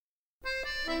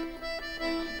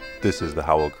This is the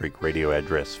Howell Creek radio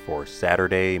address for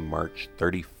Saturday, March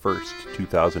 31st,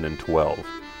 2012.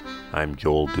 I'm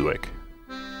Joel Dueck.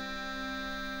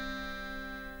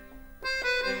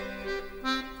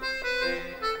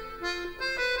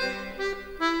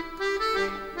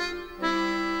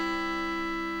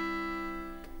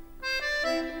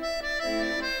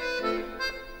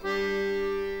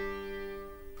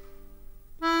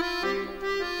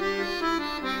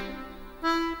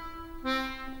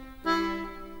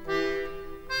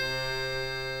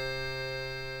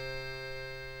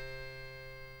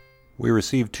 We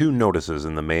received 2 notices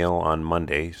in the mail on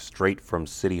Monday, straight from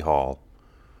City Hall.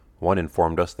 One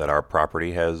informed us that our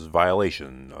property has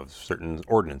violation of certain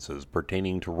ordinances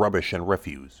pertaining to rubbish and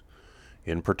refuse.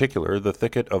 In particular, the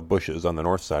thicket of bushes on the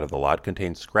north side of the lot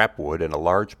contains scrap wood and a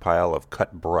large pile of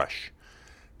cut brush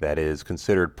that is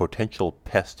considered potential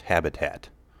pest habitat.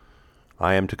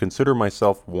 I am to consider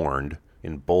myself warned,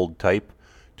 in bold type,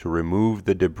 to remove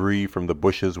the debris from the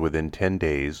bushes within 10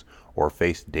 days, or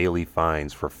face daily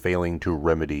fines for failing to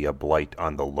remedy a blight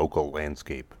on the local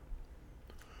landscape.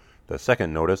 The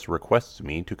second notice requests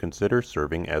me to consider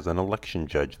serving as an election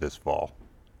judge this fall.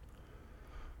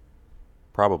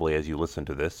 Probably as you listen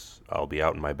to this, I'll be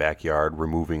out in my backyard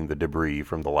removing the debris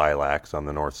from the lilacs on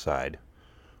the north side.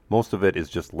 Most of it is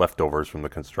just leftovers from the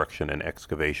construction and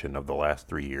excavation of the last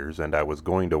 3 years, and I was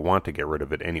going to want to get rid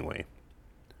of it anyway.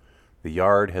 The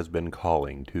yard has been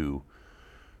calling, too.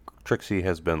 Trixie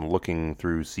has been looking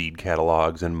through seed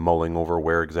catalogs and mulling over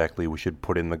where exactly we should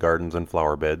put in the gardens and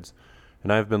flower beds,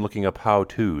 and I've been looking up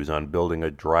how-tos on building a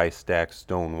dry stack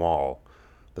stone wall,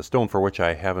 the stone for which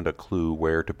I haven't a clue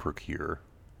where to procure.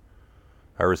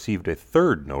 I received a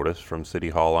third notice from City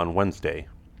Hall on Wednesday.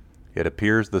 It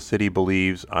appears the city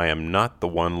believes I am not the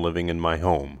one living in my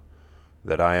home,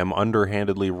 that I am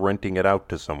underhandedly renting it out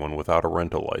to someone without a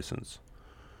rental license.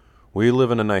 We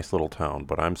live in a nice little town,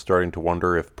 but I'm starting to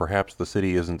wonder if perhaps the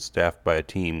city isn't staffed by a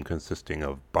team consisting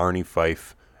of Barney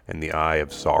Fife and the Eye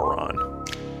of Sauron.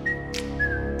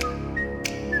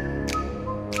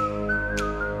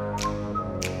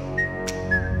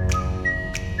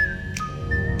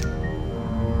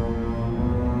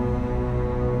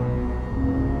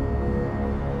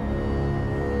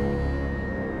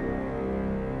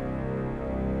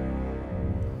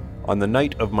 On the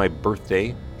night of my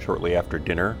birthday, shortly after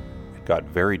dinner, it got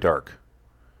very dark.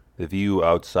 The view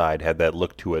outside had that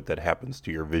look to it that happens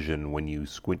to your vision when you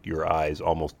squint your eyes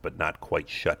almost but not quite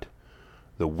shut.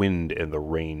 The wind and the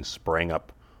rain sprang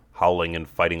up, howling and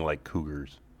fighting like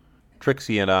cougars.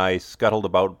 Trixie and I scuttled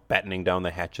about, battening down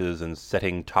the hatches and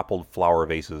setting toppled flower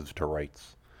vases to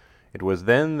rights. It was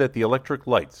then that the electric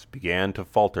lights began to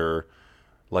falter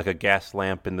like a gas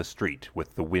lamp in the street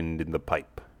with the wind in the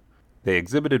pipe. They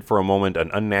exhibited for a moment an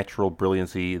unnatural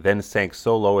brilliancy, then sank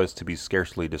so low as to be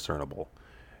scarcely discernible.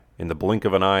 In the blink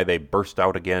of an eye they burst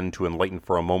out again to enlighten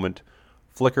for a moment,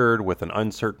 flickered with an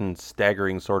uncertain,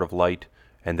 staggering sort of light,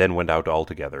 and then went out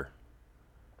altogether.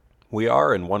 We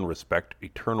are, in one respect,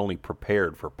 eternally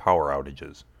prepared for power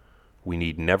outages. We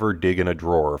need never dig in a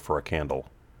drawer for a candle.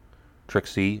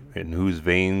 Trixie, in whose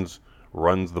veins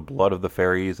runs the blood of the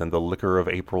fairies and the liquor of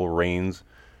April rains,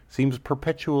 seems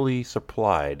perpetually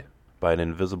supplied by an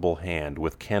invisible hand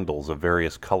with candles of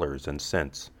various colors and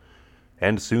scents,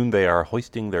 and soon they are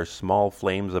hoisting their small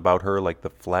flames about her like the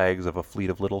flags of a fleet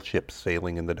of little ships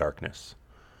sailing in the darkness.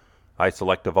 I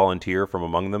select a volunteer from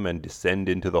among them and descend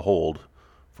into the hold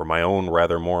for my own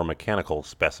rather more mechanical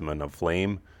specimen of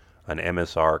flame, an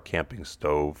MSR camping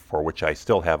stove for which I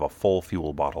still have a full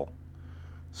fuel bottle.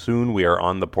 Soon we are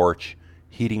on the porch,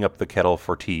 heating up the kettle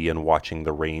for tea and watching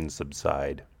the rain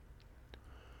subside.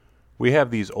 We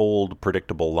have these old,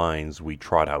 predictable lines we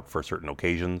trot out for certain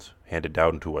occasions, handed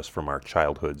down to us from our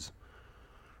childhoods.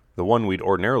 The one we'd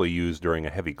ordinarily use during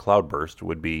a heavy cloudburst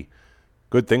would be,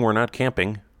 "Good thing we're not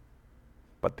camping."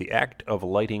 But the act of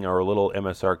lighting our little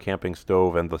MSR camping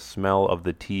stove and the smell of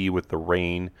the tea with the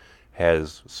rain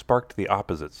has sparked the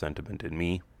opposite sentiment in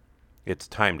me. It's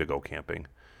time to go camping.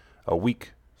 A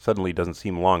week suddenly doesn't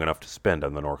seem long enough to spend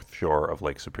on the north shore of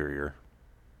Lake Superior.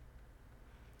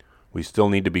 We still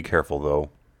need to be careful,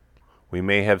 though. We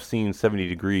may have seen 70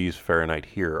 degrees Fahrenheit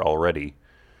here already,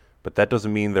 but that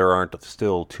doesn't mean there aren't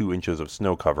still 2 inches of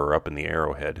snow cover up in the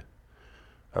Arrowhead.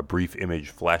 A brief image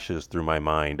flashes through my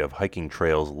mind of hiking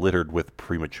trails littered with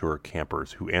premature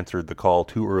campers who answered the call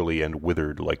too early and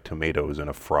withered like tomatoes in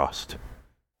a frost.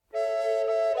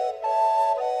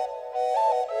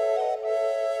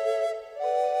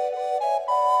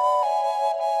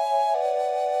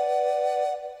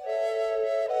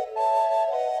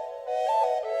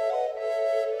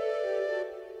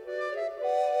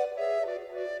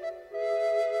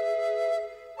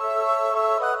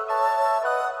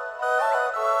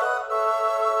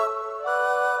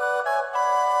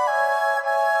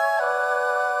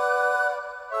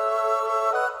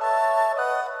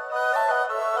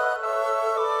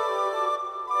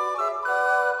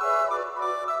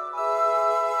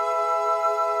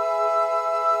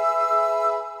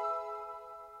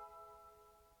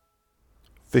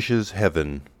 Fish's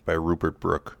Heaven by Rupert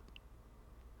Brooke.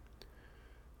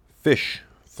 Fish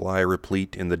fly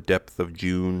replete in the depth of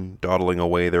June, dawdling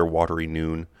away their watery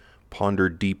noon, ponder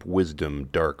deep wisdom,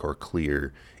 dark or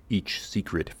clear, each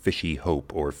secret fishy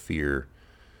hope or fear.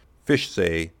 Fish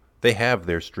say, they have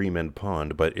their stream and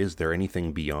pond, but is there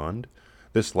anything beyond?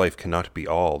 This life cannot be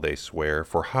all, they swear,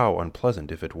 for how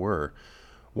unpleasant if it were.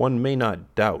 One may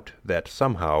not doubt that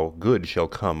somehow good shall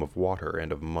come of water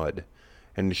and of mud,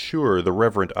 and sure the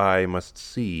reverent eye must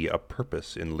see a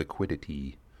purpose in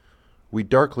liquidity. We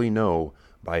darkly know,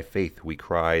 by faith we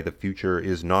cry, the future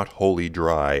is not wholly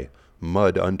dry.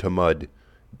 Mud unto mud,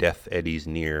 death eddies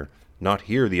near. Not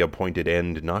here the appointed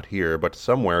end, not here, but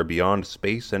somewhere beyond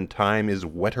space and time is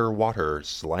wetter water,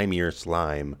 slimier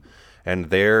slime. And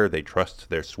there they trust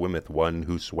there swimmeth one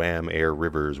who swam ere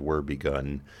rivers were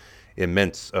begun,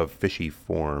 immense of fishy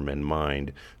form and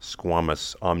mind,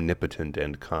 squamous, omnipotent,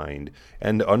 and kind,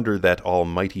 and under that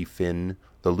almighty fin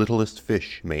the littlest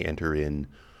fish may enter in.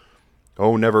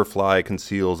 Oh, never fly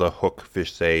conceals a hook,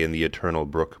 fish say, in the eternal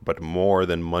brook, but more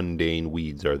than mundane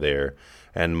weeds are there,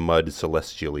 and mud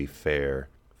celestially fair.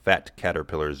 Fat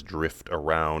caterpillars drift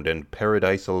around, and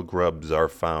paradisal grubs are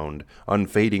found,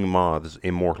 unfading moths,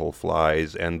 immortal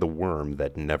flies, and the worm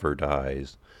that never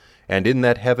dies. And in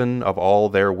that heaven of all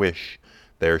their wish,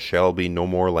 there shall be no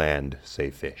more land, say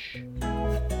fish.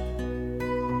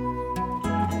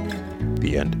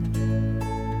 The end.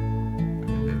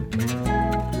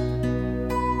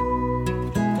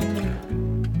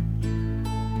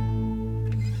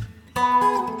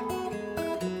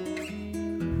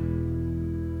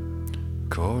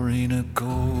 Corina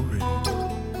Corey,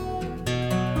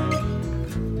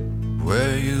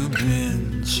 where you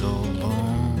been so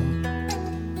long?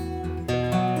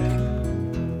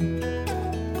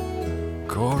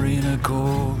 Corina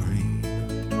Corey,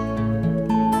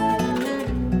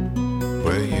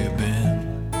 where you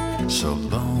been so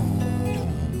long?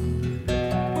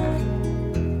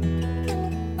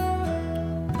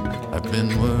 I've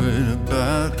been worried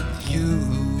about you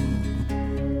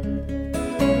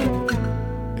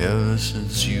ever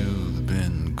since you've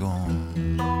been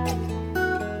gone.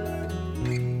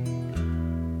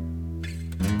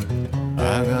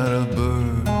 I got a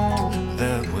bird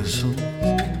that whistles,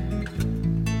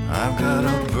 I've got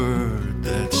a bird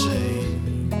that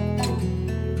sings,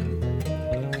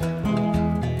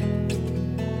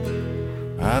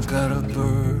 I've got a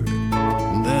bird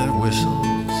that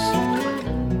whistles,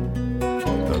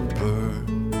 a bird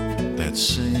that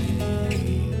sings.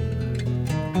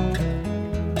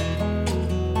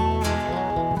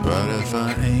 But if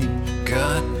I ain't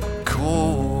got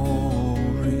Corey,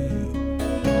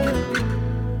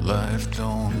 life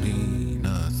don't mean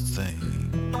a thing.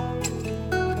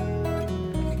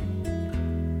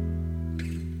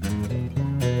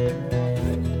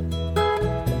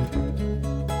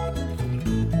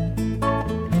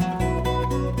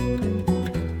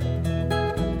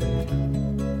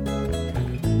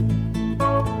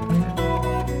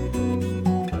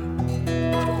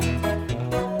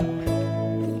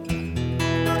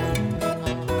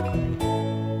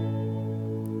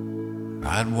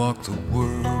 I'd walk the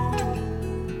world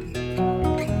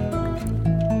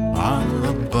on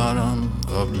the bottom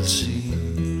of the sea.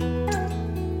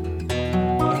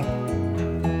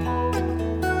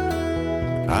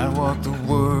 I'd walk the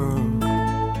world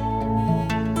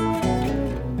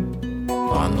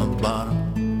on the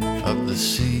bottom of the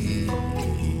sea.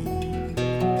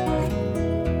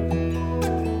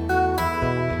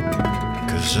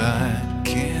 'Cause I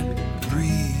can't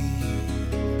breathe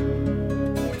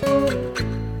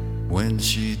when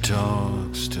she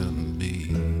talks to me.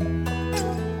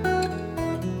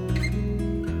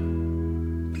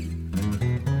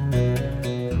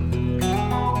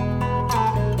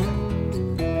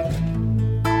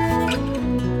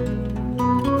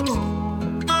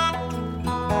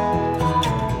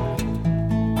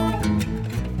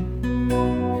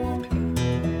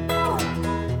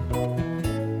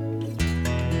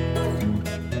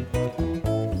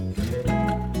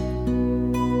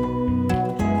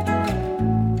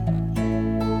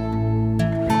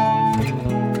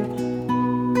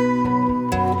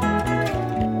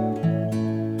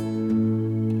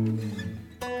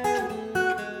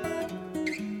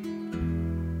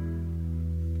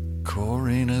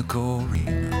 Corina,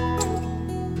 Corina,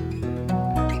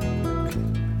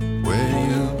 where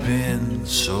you been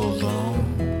so long?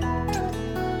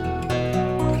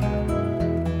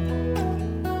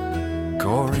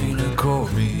 Corina,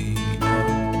 Corina,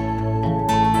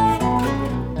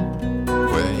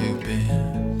 where you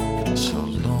been so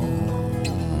long?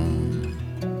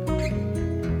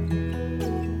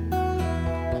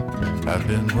 I've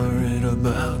been worried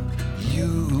about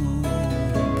you,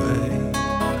 babe,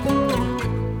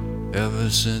 ever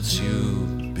since you